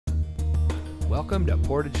Welcome to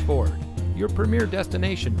Portage Ford, your premier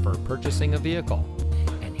destination for purchasing a vehicle.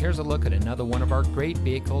 And here's a look at another one of our great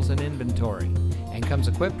vehicles in inventory, and comes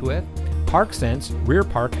equipped with ParkSense rear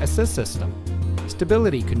park assist system,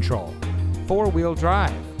 stability control, 4-wheel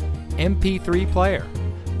drive, MP3 player,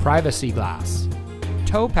 privacy glass,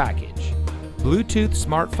 tow package, Bluetooth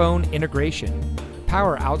smartphone integration,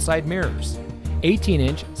 power outside mirrors,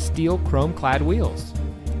 18-inch steel chrome-clad wheels,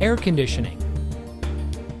 air conditioning.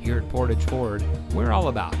 Here at Portage Ford, we're all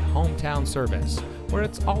about hometown service, where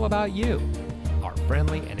it's all about you. Our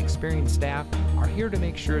friendly and experienced staff are here to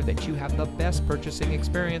make sure that you have the best purchasing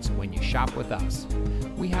experience when you shop with us.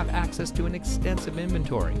 We have access to an extensive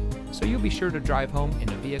inventory, so you'll be sure to drive home in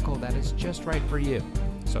a vehicle that is just right for you.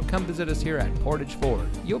 So come visit us here at Portage Ford.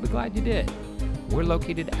 You'll be glad you did. We're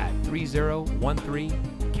located at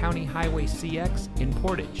 3013 County Hwy CX in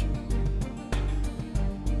Portage.